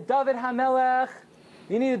 you needed David HaMelech.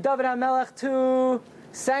 You needed David HaMelech to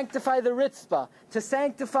sanctify the Ritzvah, to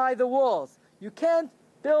sanctify the walls. You can't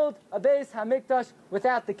build a Beis HaMikdash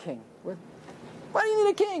without the king. Why do you need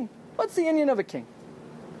a king? What's the union of a king?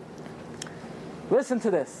 Listen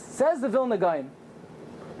to this. Says the Vilna Gaon.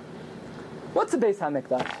 What's a Beis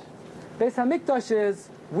HaMikdash? Beis HaMikdash is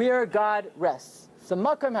where God rests. It's a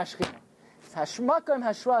Makom HaShechina. It's Hashmakom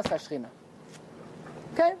Hashras HaShechina.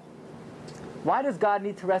 Okay? Why does God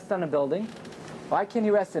need to rest on a building? Why can't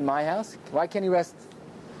He rest in my house? Why can't He rest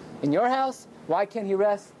in your house? Why can't He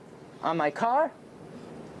rest on my car?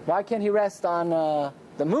 Why can't He rest on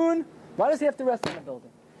the moon? Why does He have to rest on a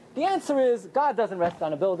building? The answer is God doesn't rest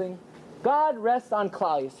on a building. God rests on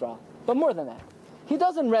Klal Yisrael. But more than that, He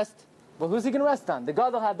doesn't rest. Well, who's He going to rest on? The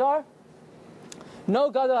Gadol Hadar?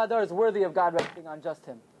 No Gadol Hadar is worthy of God resting on just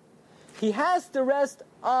Him. He has to rest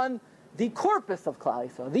on the corpus of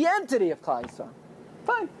Klal Yisrael, the entity of Klal Yisrael.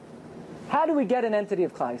 Fine. How do we get an entity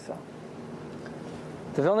of Klal Yisrael?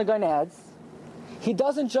 The Vilna Gaon adds, He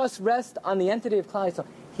doesn't just rest on the entity of Klal Yisrael.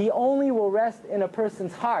 He only will rest in a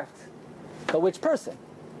person's heart. But which person?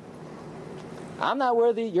 I'm not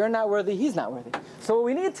worthy, you're not worthy, he's not worthy. So what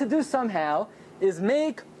we need to do somehow is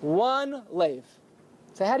make one lave.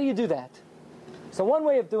 So how do you do that? So one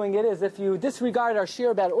way of doing it is if you disregard our shir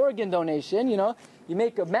about organ donation, you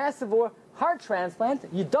make a massive heart transplant,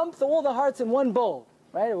 you dump all the hearts in one bowl,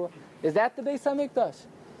 right? Is that the Beis HaMikdash?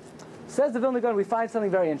 Says the Vilna Gaon, we find something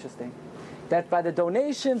very interesting. That by the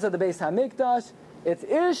donations of the Beis HaMikdash, it's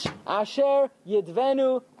ish asher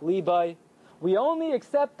yidvenu libai. We only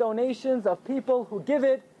accept donations of people who give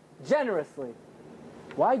it generously.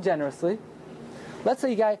 Why generously? Let's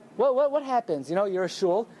say you guy, what happens? You're a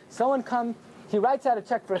shul, someone comes, he writes out a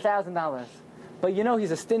check for $1,000. But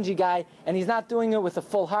he's a stingy guy, and he's not doing it with a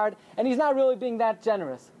full heart, and he's not really being that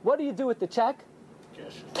generous. What do you do with the check?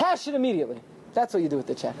 Cash it immediately. That's what you do with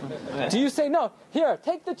the check. Do you say, no, here,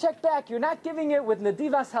 take the check back, you're not giving it with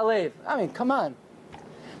Nadivas Halev? I mean, come on.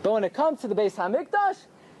 But when it comes to the Beis HaMikdash,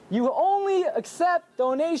 you only accept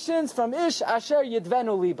donations from Ish Asher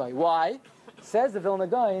Yidvenu Libai. Why? Says the Vilna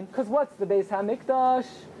Gaon, because what's the Beis HaMikdash?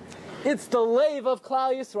 It's the lave of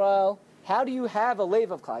Klal Yisrael. How do you have a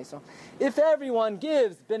lave of Klal Yisrael? If everyone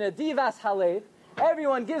gives Benedivas Halev,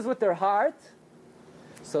 everyone gives with their heart,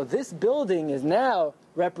 so this building is now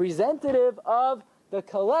representative of the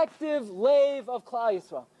collective lave of Klal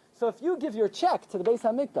Yisrael. So if you give your check to the Beis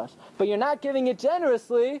HaMikdash, but you're not giving it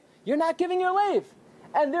generously, you're not giving your lave.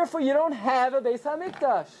 And therefore you don't have a Beis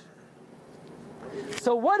HaMikdash.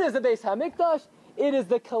 So what is a Beis HaMikdash? It is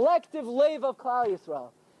the collective lave of Klal Yisrael.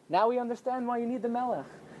 Now we understand why you need the Melech.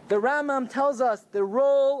 The Rambam tells us the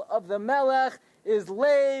role of the Melech is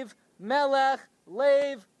lave, Melech,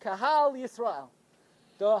 lave, Kahal Yisrael.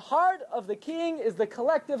 The heart of the king is the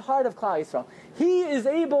collective heart of Klal Yisrael. He is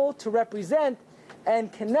able to represent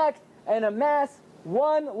and connect and amass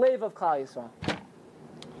one lave of Klal Yisrael.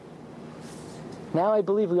 Now I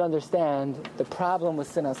believe we understand the problem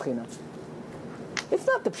with Sinas Chinam. It's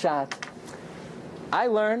not the pshat. I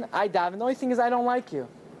learn, I daven, the only thing is I don't like you.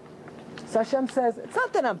 So Hashem says, it's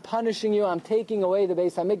not that I'm punishing you, I'm taking away the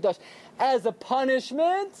Beis HaMikdash as a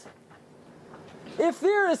punishment. If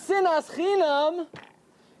there is Sinas Chinam,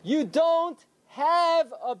 you don't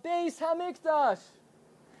have a Beis HaMikdash.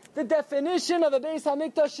 The definition of a Beis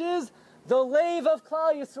HaMikdash is the lave of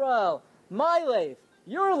Klal Yisrael. My lave,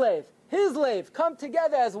 your lave, his lave come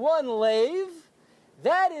together as one lave.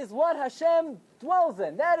 That is what Hashem dwells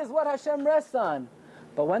in. That is what Hashem rests on.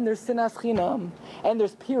 But when there's Sinas Chinam, and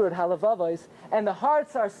there's Pirud Halavavos, and the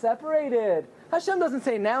hearts are separated, Hashem doesn't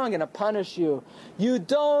say, now I'm going to punish you. You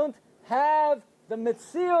don't have the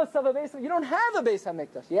Metzios of a Beis HaMikdash. You don't have a Beis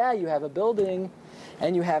HaMikdash. Yeah, you have a building,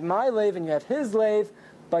 and you have my lave, and you have his lave,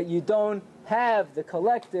 but you don't have the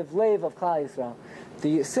collective lave of Klal Yisrael.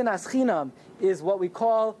 The Sinas Chinam is what we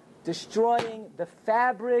call destroying the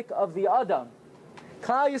fabric of the Adam.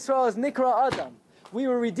 Klal Yisrael is Nikra Adam. We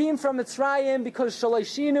were redeemed from Mitzrayim because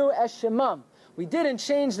Shalashinu es Shemam. We didn't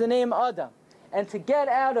change the name Adam. And to get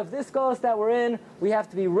out of this galus that we're in, we have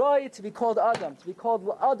to be Roy to be called Adam. To be called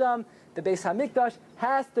Adam, the Beis HaMikdash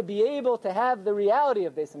has to be able to have the reality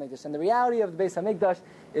of Beis HaMikdash. And the reality of the Beis HaMikdash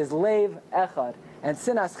is Leiv Echad. And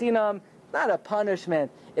Sinas Chinam, not a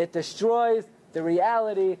punishment. It destroys the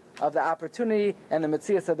reality of the opportunity and the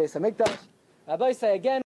Metzias of Beis HaMikdash. Rabbi say again,